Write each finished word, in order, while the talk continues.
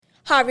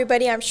Hi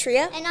everybody, I'm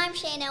Shreya. And I'm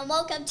Shayna, and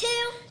welcome to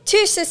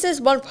Two Sisters,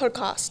 One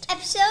Podcast.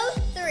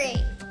 Episode 3.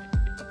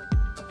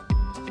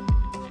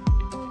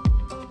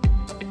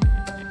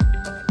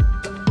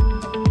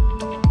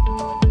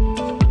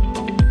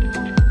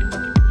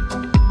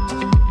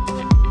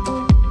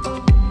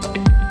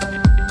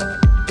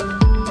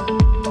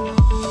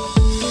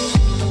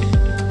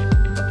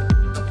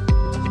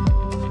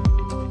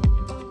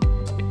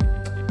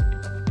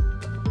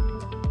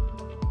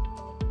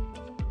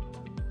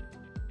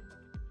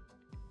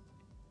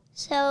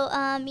 So,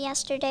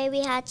 yesterday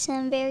we had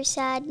some very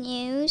sad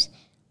news.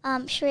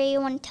 Shreya, you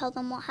want to tell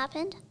them what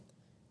happened?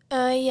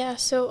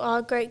 So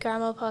our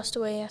great-grandma passed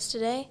away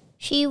yesterday.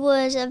 She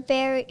was going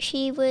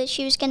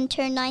to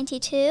turn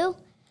 92.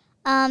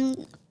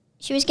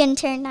 She was going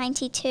to turn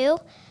 92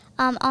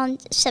 on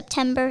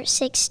September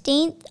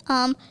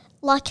 16th.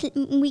 Luckily,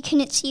 we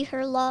couldn't see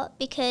her a lot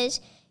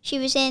because she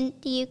was in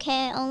the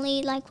UK.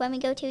 Only, when we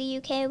go to the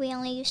UK, we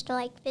only used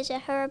to,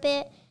 visit her a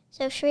bit.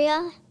 So,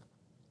 Shreya,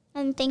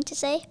 anything to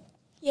say?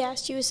 Yeah,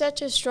 she was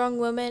such a strong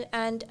woman,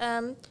 and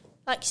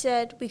like you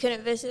said, we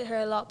couldn't visit her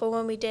a lot, but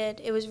when we did,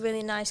 it was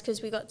really nice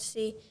because we got to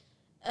see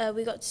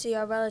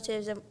our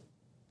relatives, and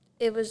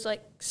it was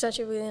such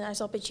a really nice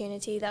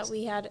opportunity that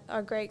we had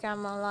our great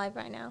grandma alive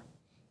right now.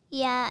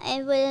 Yeah,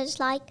 it was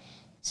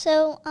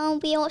so.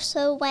 We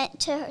also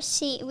went to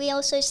we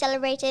also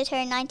celebrated her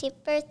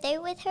 90th birthday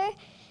with her,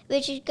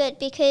 which is good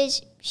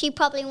because she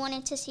probably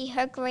wanted to see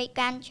her great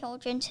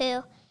grandchildren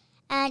too.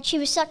 And she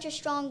was such a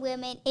strong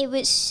woman. It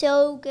was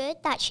so good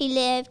that she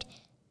lived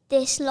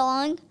this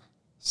long.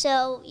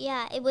 So,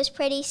 yeah, it was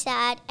pretty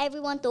sad.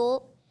 Everyone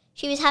thought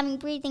she was having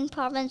breathing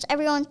problems.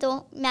 Everyone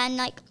thought, man,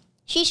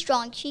 she's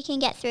strong. She can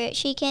get through it.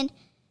 She can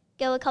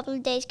go a couple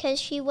of days because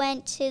she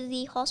went to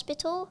the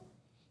hospital,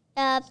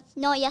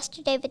 not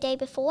yesterday, the day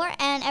before.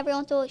 And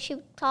everyone thought she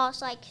would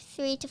pass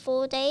 3 to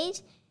 4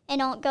 days and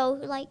not go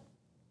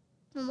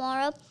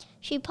tomorrow.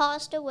 She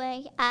passed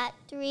away at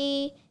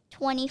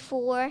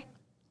 3:24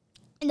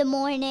 in the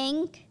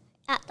morning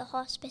at the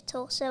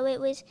hospital, so it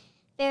was a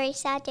very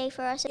sad day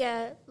for us.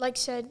 Yeah, like I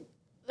said,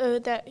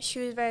 that she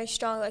was very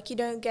strong. You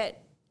don't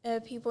get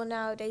people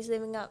nowadays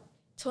living up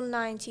till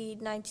 90,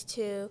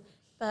 92,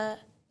 but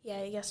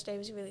yeah, yesterday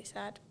was really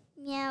sad.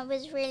 Yeah, it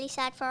was really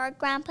sad for our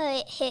grandpa.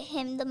 It hit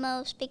him the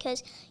most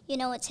because,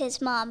 it's his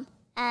mom,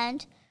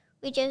 and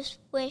we just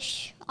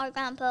wish our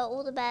grandpa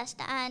all the best,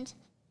 and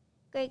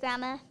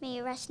great-grandma, may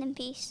you rest in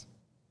peace.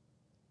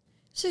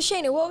 So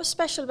Shayna, what was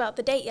special about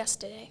the date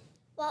yesterday?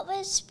 What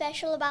was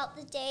special about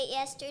the day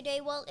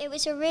yesterday? Well, it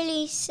was a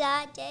really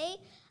sad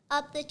day.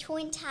 The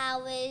Twin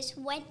Towers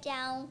went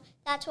down.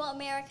 That's what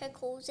America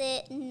calls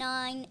it,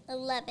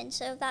 9/11.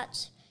 So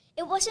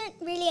it wasn't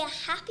really a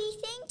happy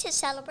thing to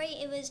celebrate.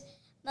 It was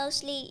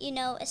mostly,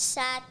 a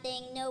sad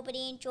thing.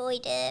 Nobody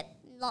enjoyed it.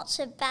 Lots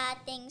of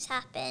bad things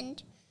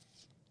happened.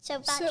 So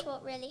that's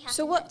what really happened.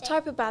 So what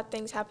type of bad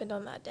things happened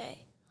on that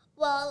day?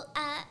 Well,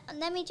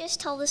 let me just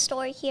tell the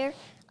story here.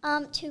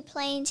 2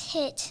 planes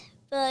hit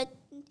the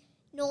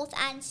North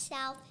and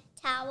South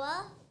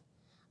Tower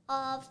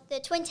of the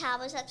Twin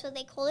Towers, that's what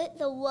they call it,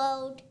 the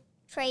World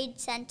Trade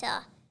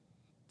Center.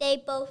 They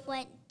both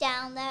went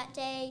down that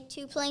day.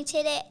 2 planes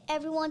hit it.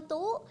 Everyone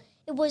thought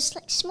it was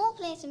small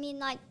planes.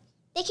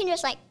 They can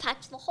just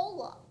pack the whole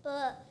lot.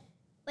 But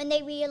when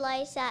they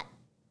realized that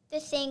the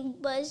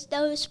thing was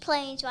those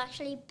planes were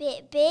actually a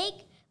bit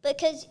big,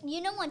 because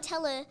on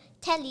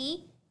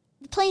telly,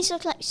 the planes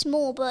looked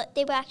small, but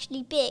they were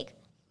actually big.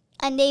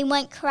 And they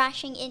went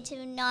crashing into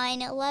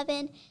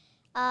 9/11.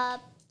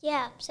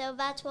 So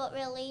that's what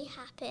really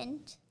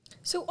happened.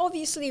 So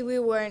obviously we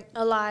weren't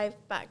alive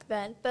back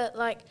then, but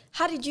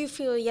how did you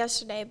feel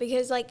yesterday?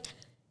 Because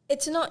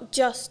it's not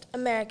just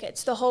America,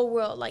 it's the whole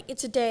world.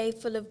 It's a day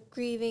full of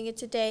grieving.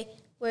 It's a day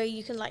where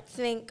you can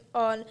think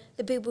on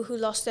the people who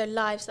lost their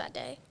lives that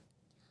day.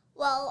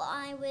 Well,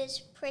 I was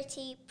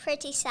pretty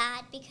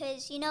sad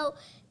because,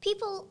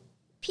 people,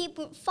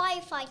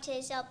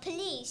 firefighters,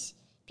 police,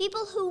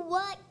 people who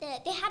worked there,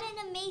 they had an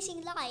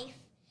amazing life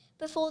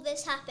before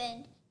this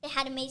happened. They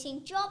had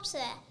amazing jobs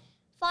there.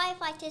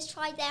 Firefighters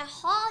tried their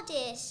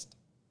hardest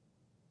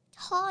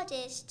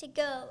to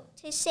go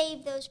to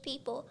save those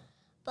people.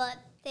 But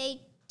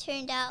they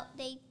turned out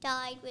they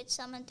died with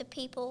some of the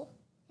people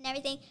and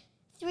everything.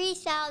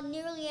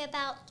 Nearly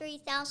about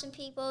 3,000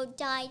 people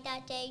died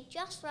that day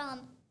just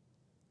from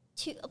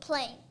a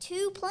plane.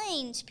 2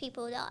 planes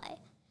people died.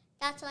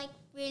 That's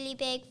really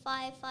big.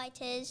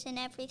 Firefighters and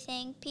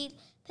everything.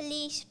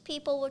 Police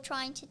people were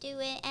trying to do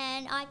it,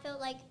 and I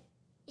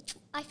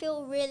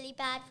feel really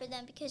bad for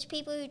them because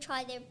people who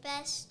tried their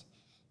best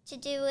to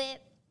do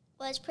it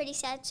was pretty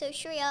sad. So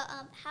Shreya,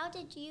 how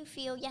did you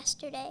feel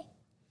yesterday?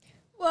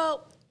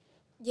 Well,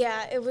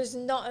 yeah, it was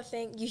not a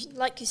thing.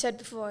 Like you said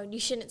before, you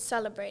shouldn't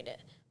celebrate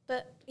it.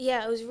 But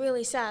yeah, it was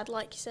really sad.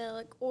 Like you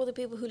said, all the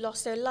people who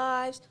lost their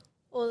lives,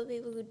 all the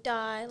people who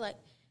died.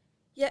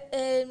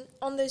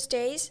 On those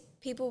days,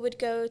 people would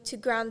go to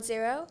Ground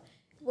Zero,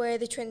 where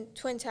the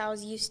Twin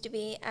Towers used to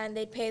be, and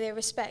they'd pay their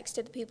respects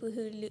to the people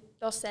who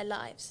lost their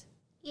lives.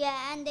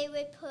 Yeah, and they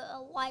would put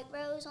a white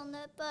rose on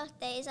their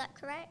birthday. Is that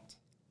correct?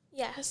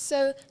 Yeah,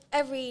 so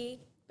every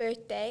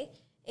birthday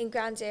in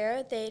Ground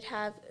Zero, they'd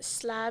have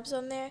slabs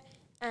on there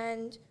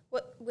and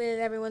with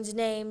everyone's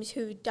names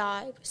who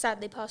died,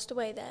 sadly passed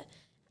away there.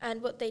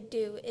 And what they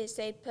do is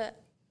they put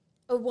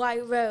a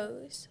white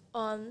rose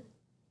on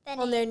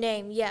their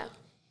name, yeah,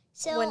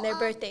 So, when their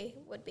birthday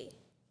would be.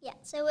 Yeah,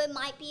 so it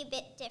might be a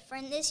bit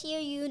different this year,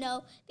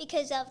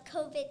 because of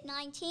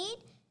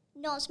COVID-19.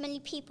 Not as many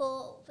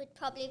people would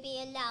probably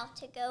be allowed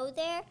to go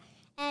there,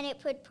 and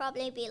it would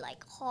probably be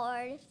like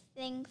hard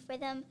thing for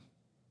them.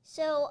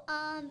 So,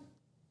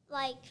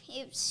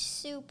 it was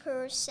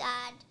super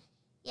sad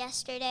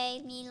yesterday.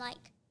 I mean,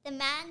 like, the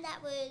man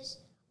that was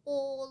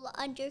all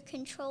under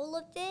control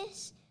of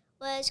this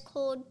was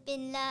called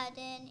Bin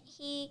Laden.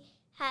 He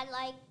had,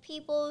 like,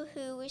 people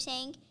who were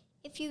saying,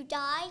 if you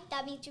die,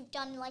 that means you've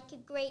done, like, a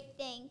great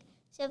thing.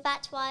 So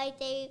that's why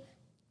they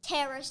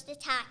terrorist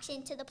attacks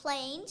into the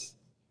planes,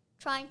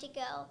 trying to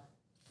go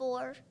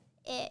for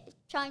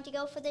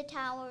the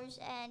towers,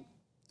 and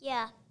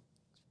yeah,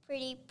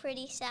 it's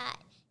pretty sad,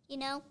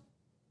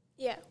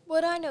 Yeah,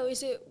 what I know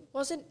is it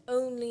wasn't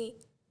only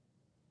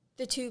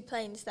the 2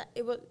 planes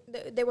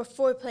there were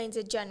 4 planes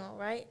in general,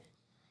 right?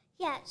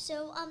 Yeah,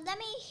 so let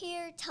me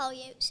tell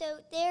you. So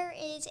there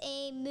is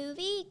a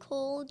movie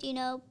called,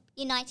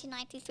 United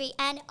 93,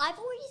 and I've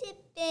always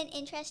been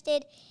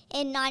interested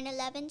in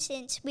 9/11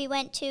 since we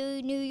went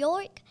to New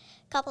York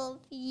a couple of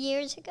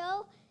years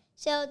ago.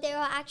 So there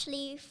are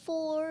actually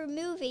 4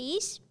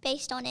 movies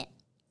based on it.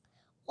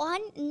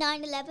 One,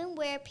 9/11,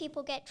 where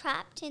people get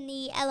trapped in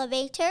the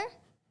elevator,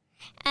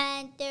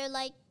 and they're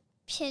like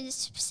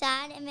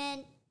sad. And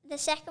then the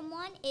second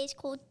one is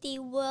called the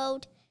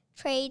World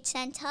Trade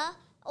Center,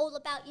 all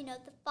about,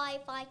 the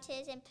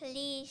firefighters and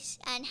police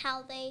and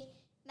how they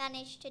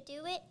managed to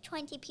do it.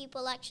 20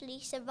 people actually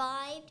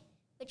survived,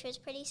 which was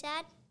pretty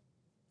sad.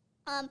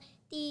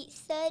 The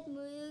third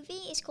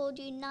movie is called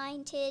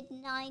United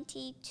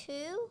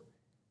 93,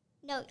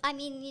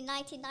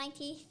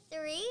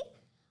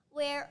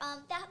 where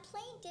that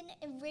plane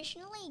didn't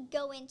originally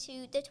go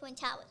into the Twin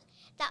Towers.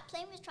 That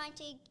plane was trying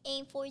to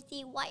aim for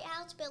the White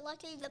House, but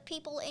luckily the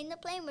people in the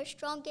plane were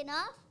strong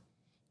enough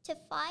to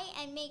fight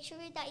and make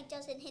sure that it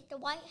doesn't hit the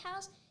White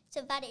House,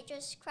 so that it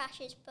just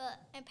crashes. But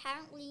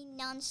apparently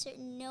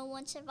no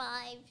one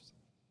survived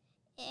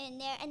in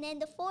there. And then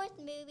the fourth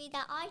movie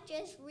that I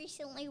just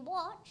recently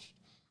watched,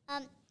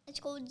 it's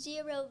called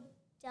Zero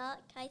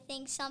Duck, I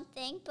think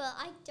something, but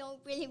I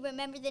don't really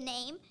remember the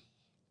name.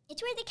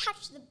 It's where they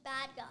catch the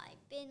bad guy,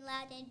 Bin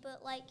Laden,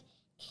 but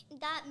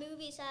that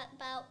movie is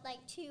about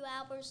 2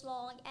 hours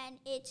long, and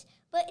it's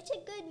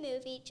a good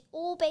movie. It's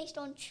all based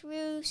on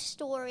true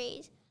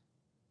stories.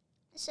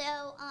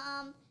 So,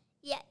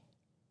 yeah,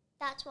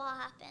 that's what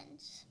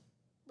happens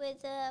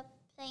with the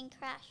plane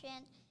crash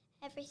and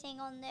everything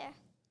on there.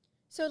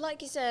 So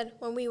like you said,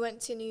 when we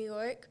went to New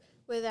York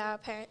with our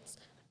parents,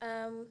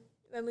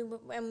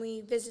 when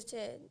we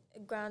visited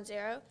Ground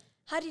Zero,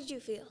 how did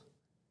you feel?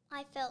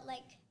 I felt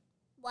like,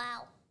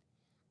 wow.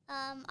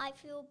 I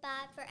feel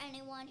bad for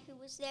anyone who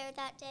was there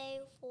that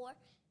day, for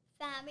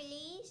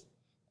family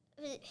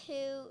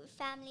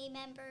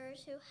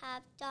members who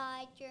have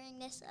died during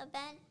this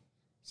event.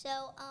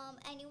 So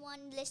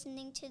anyone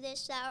listening to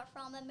this that are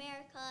from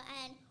America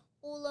and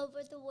all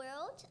over the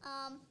world,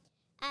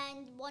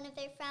 and one of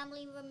their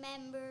family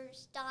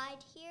members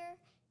died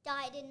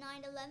in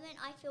 9/11,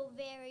 I feel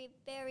very,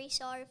 very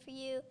sorry for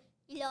you.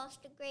 You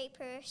lost a great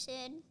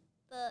person,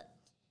 but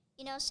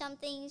some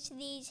things,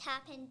 these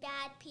happen.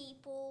 Bad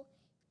people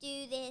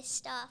do this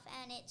stuff,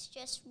 and it's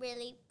just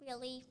really,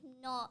 really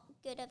not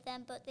good of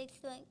them, but they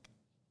think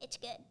it's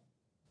good.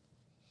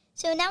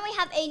 So now we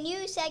have a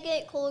new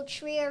segment called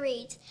Shreya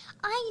Reads.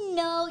 I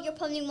know you're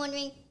probably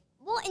wondering,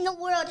 what in the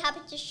world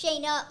happened to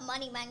Shayna,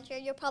 Money Manager?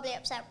 You're probably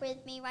upset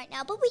with me right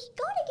now, but we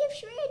gotta give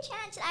Shreya a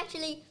chance to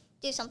actually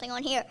do something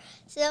on here.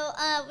 So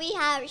we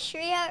have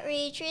Shreya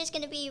Reads. Shreya's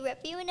gonna be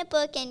reviewing a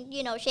book, and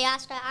she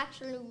has to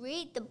actually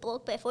read the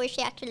book before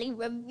she actually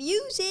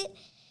reviews it.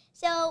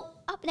 So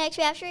up next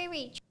we have Shreya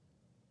Reads.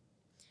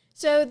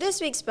 So this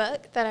week's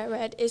book that I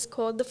read is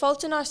called The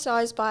Fault in Our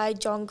Stars by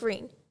John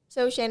Green.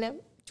 So Shayna,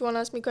 do you want to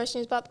ask me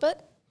questions about the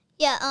book?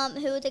 Yeah,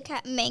 who are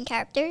the main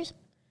characters?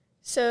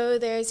 So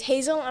there's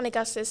Hazel and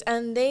Augustus,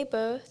 and they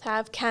both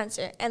have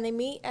cancer, and they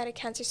meet at a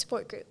cancer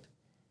support group.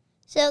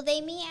 So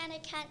they meet at a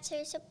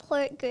cancer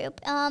support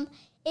group.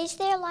 Is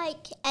there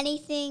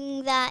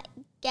anything that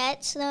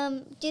gets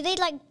them? Do they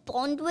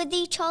bond with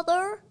each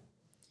other?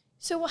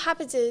 So what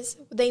happens is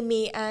they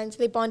meet and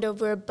they bond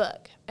over a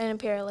book, An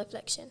Imperial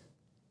Affliction.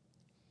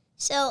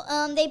 So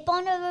they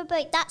bond over a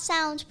book. That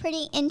sounds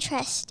pretty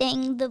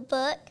interesting, the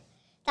book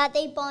that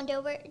they bond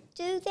over.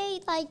 Do they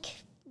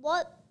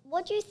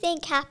what do you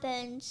think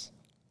happens?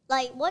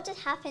 What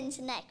just happens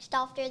next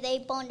after they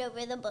bond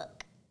over the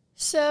book?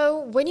 So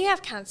when you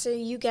have cancer,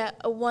 you get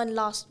a one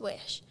last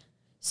wish.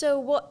 So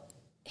what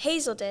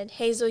Hazel did,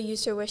 Hazel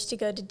used her wish to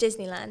go to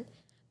Disneyland,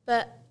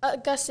 but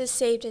Augustus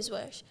saved his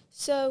wish.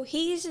 So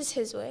he uses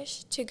his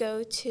wish to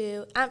go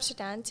to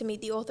Amsterdam to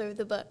meet the author of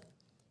the book.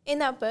 In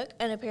that book,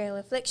 An Imperial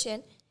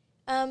Affliction,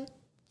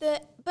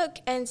 the book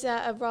ends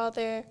at a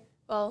rather,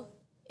 well,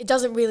 it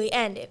doesn't really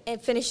end.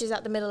 It finishes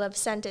at the middle of a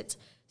sentence.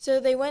 So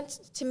they went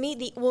to meet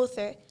the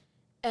author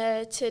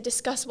to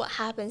discuss what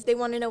happens. They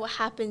want to know what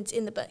happens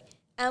in the book.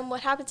 And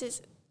what happens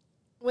is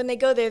when they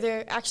go there,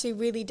 they're actually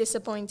really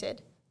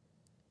disappointed.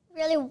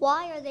 Really,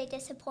 why are they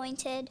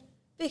disappointed?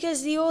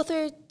 Because the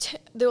author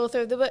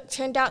of the book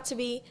turned out to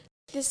be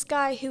this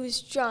guy who was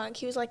drunk.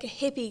 He was like a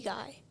hippie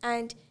guy.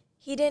 And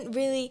he didn't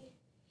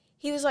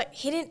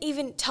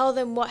even tell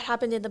them what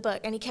happened in the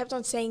book. And he kept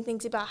on saying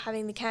things about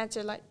having the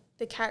cancer like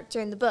the character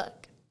in the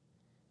book.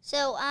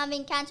 So,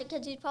 in cancer,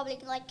 because you're probably,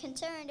 like,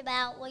 concerned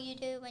about what you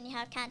do when you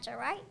have cancer,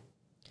 right?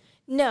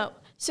 No.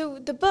 So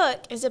the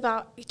book is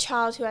about a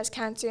child who has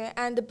cancer,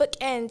 and the book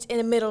ends in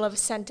the middle of a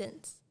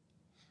sentence.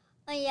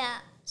 Oh, yeah.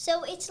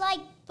 So it's like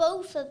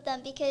both of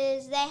them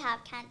because they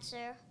have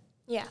cancer.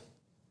 Yeah.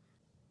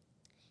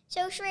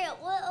 So,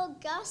 Shreya, were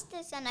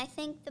Augustus and I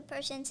think the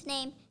person's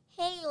name,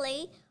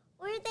 Haley,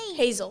 were they...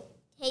 Hazel,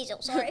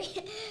 sorry.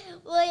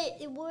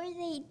 were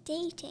they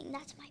dating?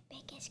 That's my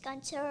biggest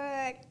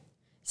concern.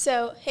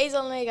 So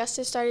Hazel and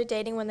Augustus started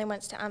dating when they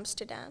went to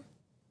Amsterdam.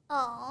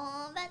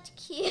 Oh, that's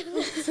cute.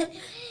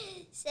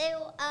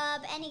 So,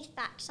 any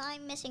facts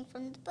I'm missing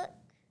from the book?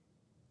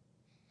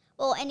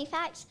 Well, any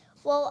facts?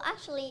 Well,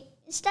 actually,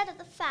 instead of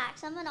the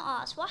facts, I'm going to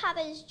ask, what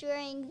happens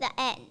during the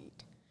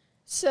end?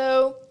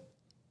 So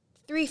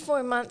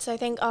 3-4 months, I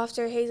think,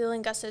 after Hazel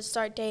and Augustus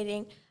start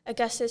dating,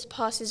 Augustus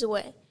passes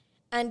away.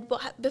 And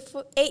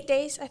before 8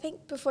 days, I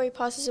think, before he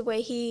passes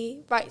away,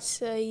 he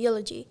writes a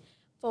eulogy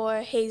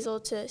for Hazel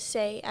to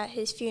say at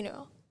his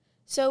funeral.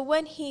 So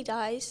when he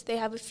dies, they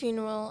have a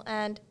funeral,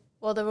 and,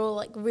 well, they're all,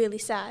 like, really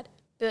sad.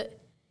 But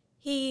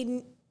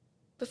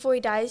before he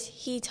dies,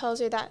 he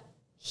tells her that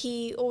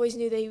he always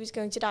knew that he was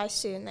going to die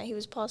soon, that he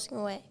was passing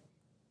away.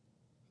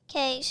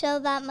 Okay, so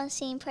that must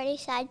seem pretty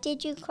sad.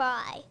 Did you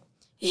cry?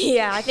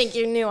 Yeah, I think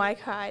you knew I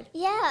cried.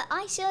 Yeah,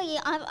 I saw you.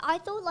 I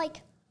thought,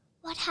 like,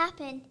 what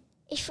happened?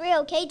 Is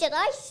Shreya okay? Did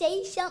I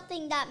say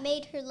something that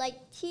made her,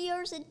 like,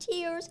 tears and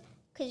tears?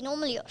 Because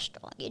normally you're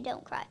strong, you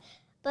don't cry.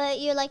 But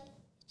you're like,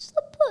 it's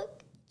the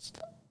book. It's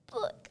the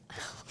book.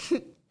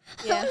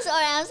 Yeah.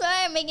 I'm sorry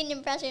I'm making an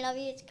impression of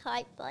you. It's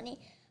quite funny.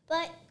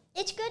 But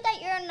it's good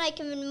that you're like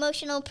an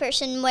emotional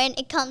person when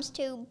it comes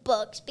to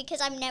books,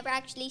 because I've never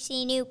actually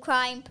seen you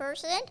cry in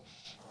person,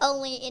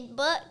 only in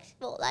books.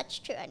 Well, that's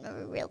true. I've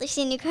never really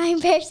seen you cry in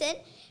person,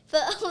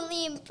 but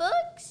only in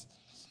books.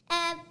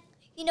 And,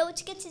 you know,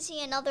 it's good to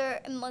see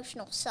another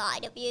emotional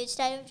side of you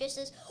instead of just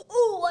this,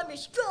 oh, I'm a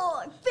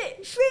strong,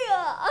 fit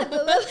Shreya. I'm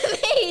an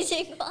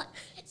amazing one.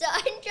 So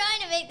I'm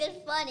trying to make this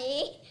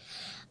funny.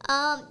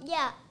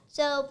 Yeah,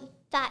 so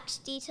facts,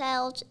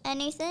 details,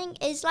 anything.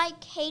 Is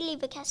like Haley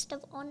the guest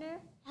of honor?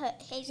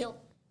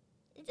 Hazel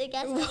is the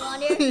guest of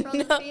honor from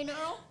the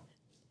funeral?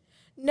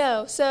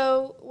 No,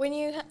 so when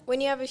you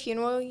have a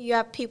funeral, you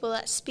have people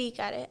that speak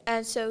at it.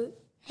 And so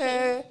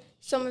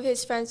some of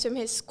his friends from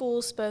his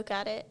school spoke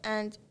at it,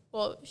 and,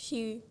 well,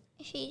 she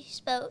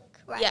spoke,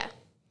 right? Yeah.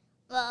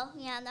 Well,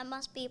 yeah, that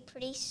must be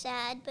pretty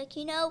sad. But,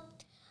 you know,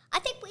 I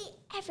think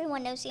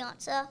everyone knows the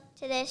answer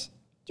to this.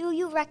 Do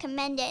you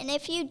recommend it? And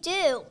if you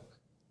do,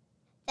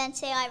 then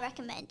say I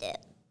recommend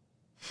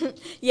it.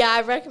 Yeah,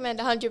 I recommend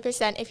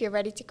 100%. If you're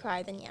ready to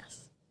cry, then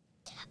yes.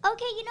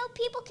 Okay, you know,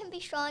 people can be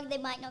strong. They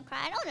might not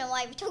cry. I don't know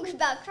why we're talking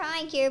about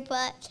crying here,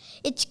 but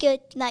it's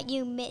good that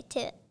you admit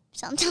it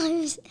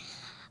sometimes.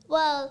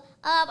 Well,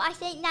 I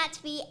think that's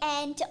the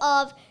end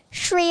of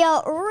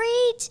Shreya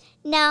Reads.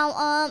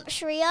 Now,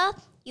 Shreya,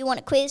 you want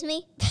to quiz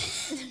me?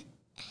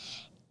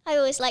 I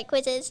always like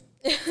quizzes.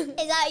 Is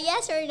that a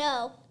yes or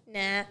no?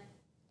 Nah.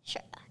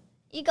 Sure.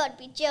 You got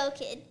to be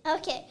joking.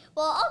 Okay,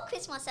 well, I'll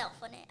quiz myself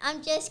on it.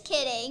 I'm just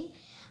kidding.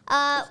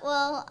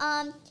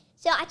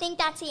 So I think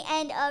that's the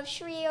end of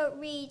Shreya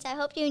Reads. I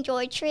hope you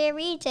enjoyed Shreya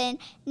Reads, and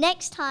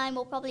next time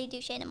we'll probably do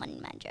Shayna Money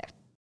Manager.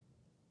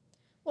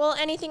 Well,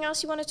 anything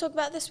else you want to talk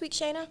about this week,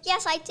 Shayna?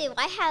 Yes, I do.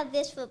 I have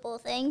this football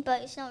thing,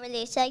 but it's not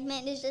really a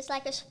segment. It's just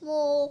like a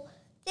small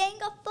thing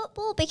of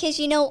football because,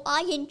 you know,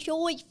 I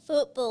enjoy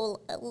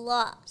football a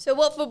lot. So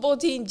what football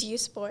team do you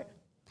support?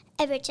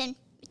 Everton.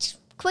 It's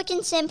quick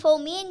and simple.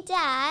 Me and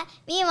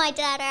my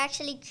dad are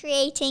actually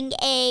creating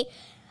a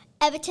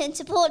Everton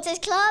supporters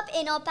club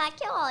in our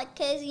backyard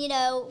because, you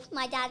know,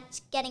 my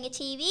dad's getting a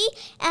TV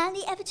and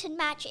the Everton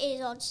match is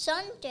on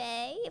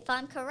Sunday, if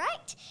I'm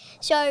correct.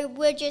 So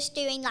we're just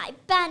doing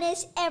like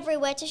banners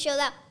everywhere to show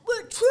that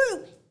we're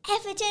true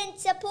Everton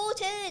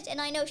supporters. And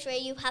I know,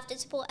 Shreya, you have to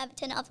support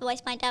Everton,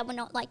 otherwise my dad will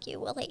not like you,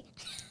 will he?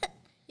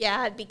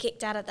 Yeah, I'd be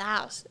kicked out of the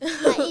house.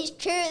 That is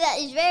true. That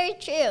is very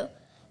true.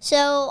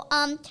 So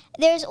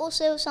there's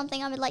also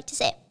something I would like to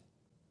say.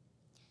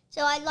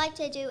 So I'd like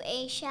to do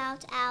a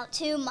shout out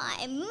to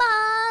my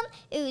mom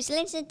who's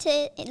listening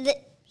to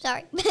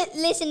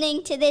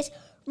this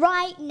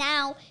right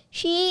now.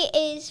 She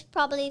is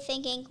probably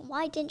thinking,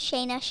 why didn't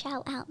Shayna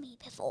shout out me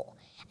before?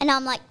 And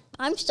I'm like,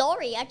 I'm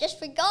sorry, I just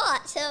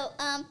forgot. So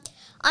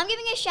I'm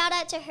giving a shout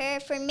out to her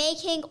for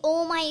making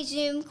all my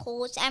Zoom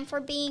calls and for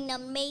being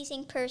an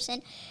amazing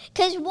person.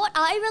 Because what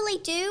I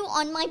really do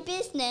on my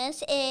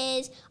business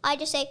is I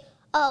just say,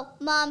 oh,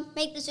 Mom,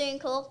 make the Zoom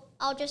call.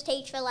 I'll just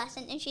teach the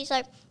lesson. And she's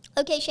like,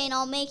 okay, Shane,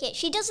 I'll make it.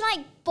 She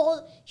doesn't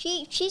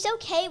she's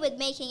okay with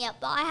making it,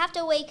 but I have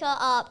to wake her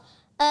up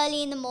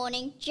early in the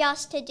morning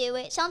just to do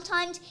it.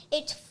 Sometimes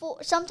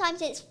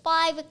it's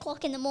 5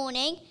 o'clock in the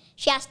morning.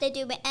 She has to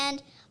do it.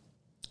 And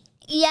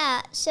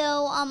yeah,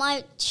 so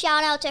I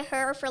shout out to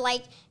her for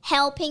like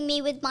helping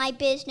me with my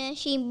business.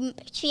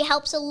 She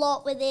helps a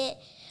lot with it.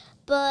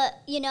 But,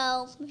 you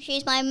know,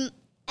 she's my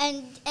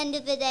end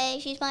of the day,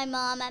 she's my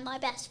mom and my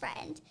best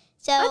friend.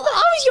 So I thought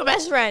I was your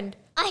best friend.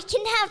 I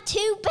can have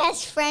 2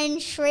 best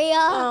friends, Shreya.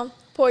 Oh,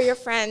 poor your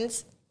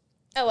friends.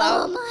 Oh,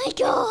 well. Oh, my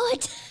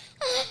God.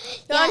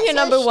 I'm your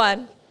number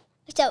one.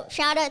 So,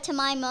 shout out to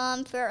my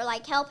mom for,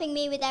 like, helping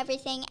me with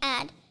everything.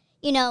 And,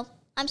 you know,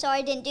 I'm sorry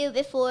I didn't do it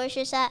before. It's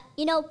just that,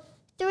 you know,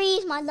 3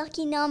 is my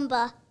lucky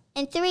number.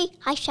 And 3,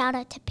 I shout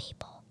out to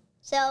people.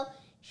 So,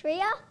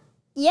 Shreya,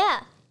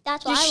 yeah,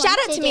 that's what I want to do. Shout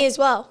out to me as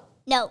well.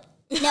 No,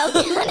 not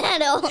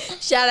at all.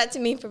 Shout out to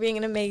me for being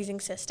an amazing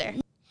sister.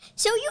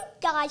 So you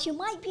guys, you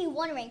might be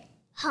wondering,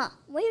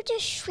 where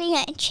does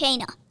Shreya and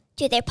Shayna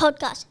do their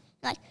podcast?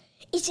 Like,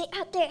 is it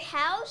at their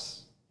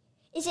house?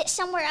 Is it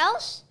somewhere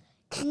else?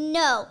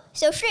 No.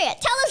 So Shreya,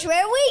 tell us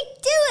where we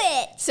do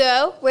it.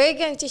 So we're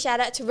going to shout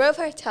out to Rove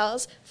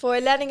Hotels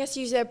for letting us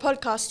use their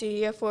podcast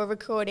studio for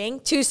recording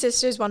 2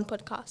 Sisters, 1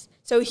 Podcast.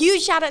 So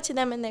huge shout out to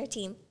them and their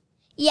team.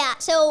 Yeah,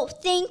 so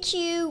thank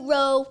you,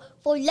 Rove,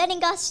 for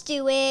letting us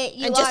do it.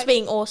 And just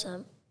being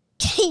awesome.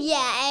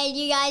 Yeah, and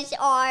you guys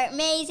are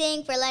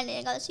amazing for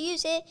letting us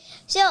use it.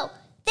 So,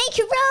 thank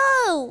you,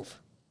 Rove!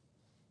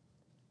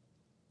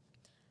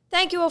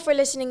 Thank you all for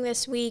listening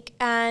this week,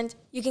 and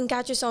you can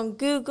catch us on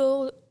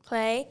Google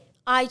Play,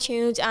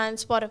 iTunes, and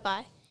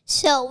Spotify.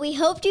 So, we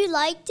hope you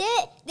liked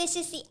it. This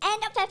is the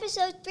end of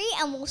episode 3,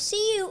 and we'll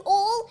see you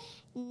all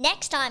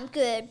next time.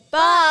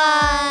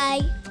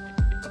 Goodbye!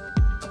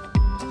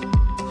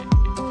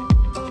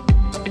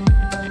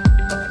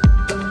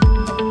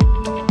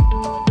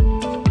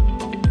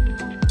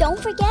 Don't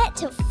forget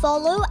to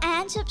follow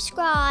and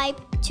subscribe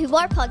to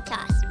our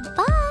podcast.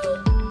 Bye.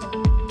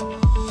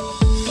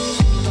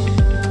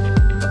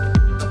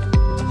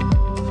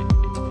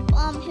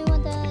 Who are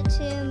the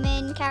 2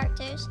 main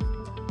characters?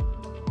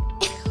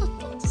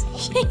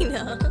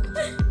 Shayna.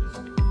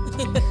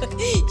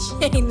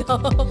 Shayna.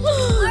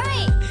 All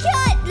right,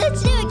 cut.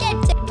 Let's do it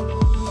again.